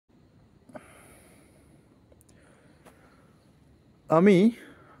আমি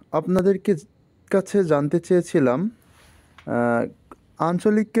আপনাদেরকে কাছে জানতে চেয়েছিলাম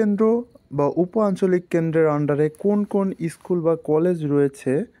আঞ্চলিক কেন্দ্র বা উপ আঞ্চলিক কেন্দ্রের আন্ডারে কোন কোন স্কুল বা কলেজ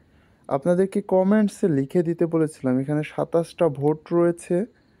রয়েছে। আপনাদেরকে কমেন্টসে লিখে দিতে বলেছিলাম। এখানে 27টা ভোট রয়েছে,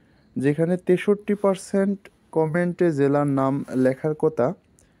 যেখানে 63% কমেন্টে জেলার নাম লেখার কথা।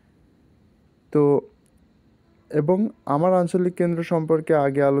 তো এবং আমার আঞ্চলিক কেন্দ্র সম্পর্কে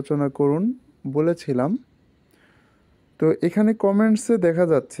আগে আলোচনা করুন বলেছিলাম। তো এখানে কমেন্টসে দেখা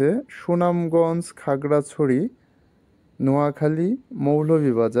যাচ্ছে সুনামগঞ্জ, খাগড়াছড়ি, নোয়াখালী,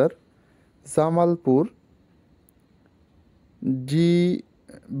 মৌলভীবাজার, জামালপুর,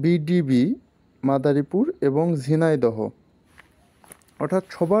 বিডিবি, মাদারীপুর এবং ঝিনাইদহ। অর্থাৎ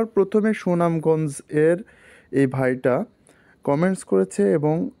সবার প্রথমে সুনামগঞ্জ এর এই ভাইটা কমেন্টস করেছে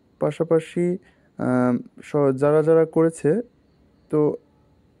এবং পাশাপাশি যারা যারা করেছে, তো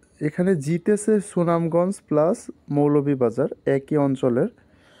এখানে জিতেছে সুনামগঞ্জ প্লাস মৌলভীবাজার একই অঞ্চলের।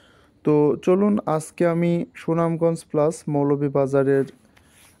 তো চলুন আজকে আমি সুনামগঞ্জ প্লাস মৌলভীবাজারের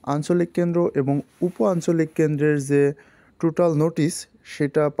আঞ্চলিক কেন্দ্র এবং উপ আঞ্চলিক কেন্দ্রের যে টোটাল নোটিশ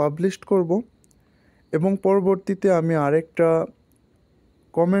সেটা পাবলিশ করব এবং পরবর্তীতে আমি আরেকটা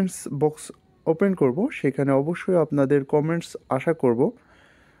কমেন্টস বক্স ওপেন করব, সেখানে অবশ্যই আপনাদের কমেন্টস আশা করব।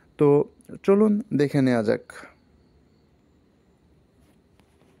 তো চলুন দেখে নেওয়া যাক।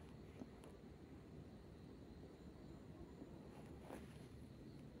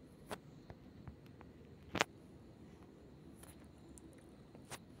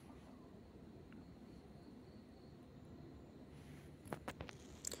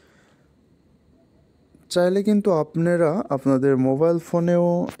 চাইলে কিন্তু আপনারা আপনাদের মোবাইল ফোনেও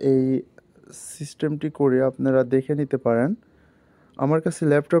এই সিস্টেমটি করে আপনারা দেখে নিতে পারেন। আমার কাছে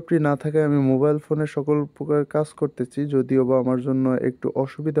ল্যাপটপটি না থাকায় আমি মোবাইল ফোনে সকল প্রকার কাজ করতেছি, যদিও বা আমার জন্য একটু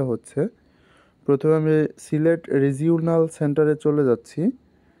অসুবিধা হচ্ছে। প্রথমে আমি সিলেট রিজিওনাল সেন্টারে চলে যাচ্ছি।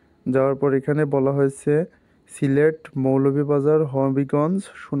 যাওয়ার পর এখানে বলা হয়েছে সিলেট, মৌলভীবাজার, হবিগঞ্জ,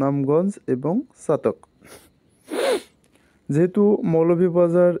 সুনামগঞ্জ এবং চাতক। যেহেতু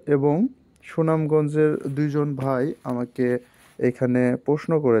মৌলভীবাজার এবং সুনামগঞ্জের দুইজন ভাই আমাকে এখানে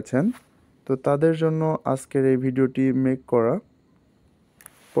প্রশ্ন করেছেন, তো তাদের জন্য আজকের এই ভিডিওটি মেক করা।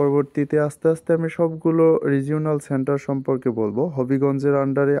 পরবর্তীতে আস্তে আস্তে আমি সবগুলো রিজিওনাল সেন্টার সম্পর্কে বলবো। হবিগঞ্জের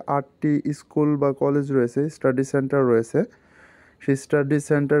আন্ডারে 8টি স্কুল বা কলেজ রয়েছে, স্টাডি সেন্টার রয়েছে। সেই স্টাডি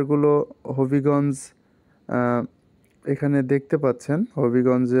সেন্টারগুলো হবিগঞ্জ এখানে দেখতে পাচ্ছেন।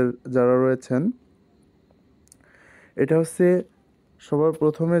 হবিগঞ্জের যারা রয়েছেন, এটা হচ্ছে সবার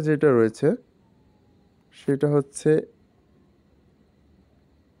প্রথমে যেটা রয়েছে সেটা হচ্ছে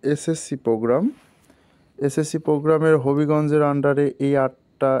এসএসসি প্রোগ্রাম। এসএসসি প্রোগ্রামের হবিগঞ্জের আন্ডারে এই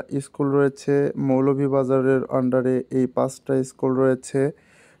 8টা স্কুল রয়েছে, মৌলভীবাজারের আন্ডারে এই 5টা স্কুল রয়েছে,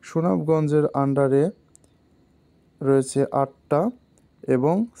 সুনামগঞ্জের আন্ডারে রয়েছে 8টা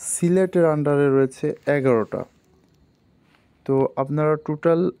এবং সিলেটের আন্ডারে রয়েছে 11টা। তো আপনারা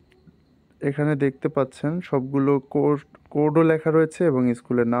টোটাল এখানে দেখতে পাচ্ছেন সবগুলো কোডও লেখা রয়েছে এবং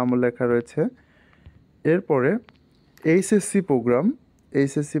স্কুলের নামও লেখা রয়েছে। এরপরে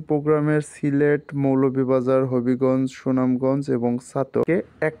এইচএসসি প্রোগ্রামের সিলেট, মৌলভীবাজার, হবিগঞ্জ, সুনামগঞ্জ এবং চাতকে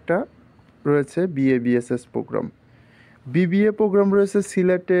একটা রয়েছে বিএসএস প্রোগ্রাম। বিবিএ প্রোগ্রাম রয়েছে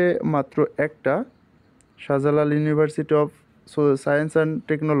সিলেটে মাত্র একটা, Shahjalal university of science and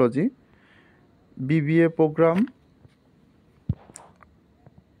technology. BBA programme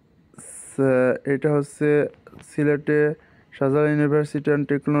এটা হচ্ছে সিলেটে শাহজালাল ইউনিভার্সিটি অ্যান্ড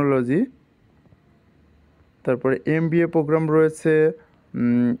টেকনোলজি। তারপরে এমবিএ প্রোগ্রাম রয়েছে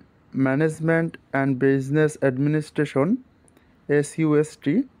management and business administration, SUST,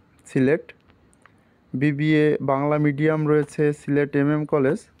 Sylhet. BBA Bangla medium রয়েছে Sylhet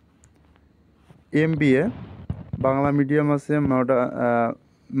college. MBA Bangla medium আছে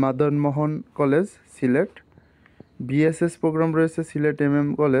Madanmohan college, Sylhet. BSS programme রয়েছে সিলেট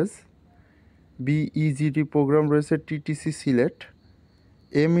কলেজ। বিইজিডি প্রোগ্রাম রয়েছে TTC সিলেট।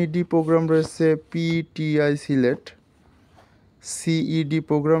 MED প্রোগ্রাম রয়েছে PTI সিলেট। CED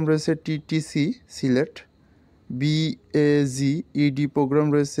প্রোগ্রাম রয়েছে TTC সিলেট। BAGED প্রোগ্রাম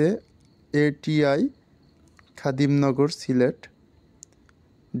রয়েছে ATI Khadimnagar Sylhet.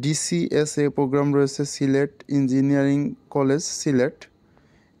 DCSA programme রয়েছে Sylhet engineering college, Sylhet.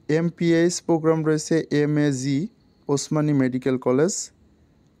 MPH programme রয়েছে MAG Osmani medical college,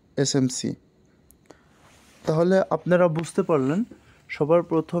 SMC। তাহলে আপনারা বুঝতে পারলেন সবার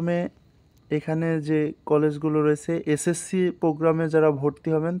প্রথমে এখানে যে কলেজগুলো রয়েছে, এসএসসি প্রোগ্রামে যারা ভর্তি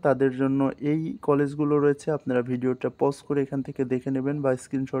হবেন তাদের জন্য এই কলেজগুলো রয়েছে। আপনারা ভিডিওটা পজ করে এখান থেকে দেখে নেবেন বা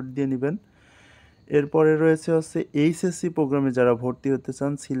স্ক্রিনশট দিয়ে নেবেন। এরপরে রয়েছে হচ্ছে এইচএসসি প্রোগ্রামে যারা ভর্তি হতে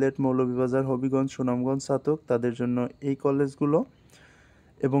চান, সিলেট, মৌলভীবাজার, হবিগঞ্জ, সুনামগঞ্জ, চাতক, তাদের জন্য এই কলেজগুলো।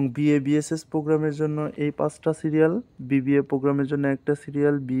 এবং বিএ বিএসএস প্রোগ্রামের জন্য এই 5টা সিরিয়াল, বিবিএ প্রোগ্রামের জন্য একটা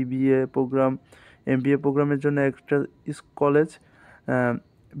সিরিয়াল, বিবিএ প্রোগ্রাম এমবিএ প্রোগ্রামের জন্য একটা কলেজ,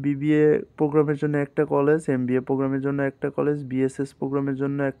 বিবিএ প্রোগ্রামের জন্য একটা কলেজ, এমবিএ প্রোগ্রামের জন্য একটা কলেজ, বিএসএস প্রোগ্রামের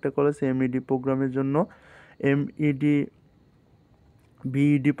জন্য একটা কলেজ, এমইডি প্রোগ্রামের জন্য MED,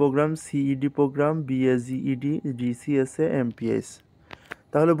 BED programme, CED programme, বিএজিইডি, ডিসিএসএ, amps.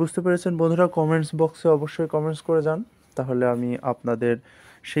 তাহলে বুঝতে পেরেছেন বন্ধুরা, কমেন্টস বক্সে অবশ্যই কমেন্টস করে যান, তাহলে আমি আপনাদের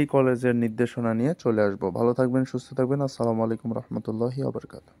সেই কলেজের নির্দেশনা নিয়ে চলে আসব। ভালো থাকবেন, সুস্থ থাকবেন। আসসালামু আলাইকুম রহমতুল্লাহি ওয়া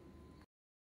বারাকাতুহু।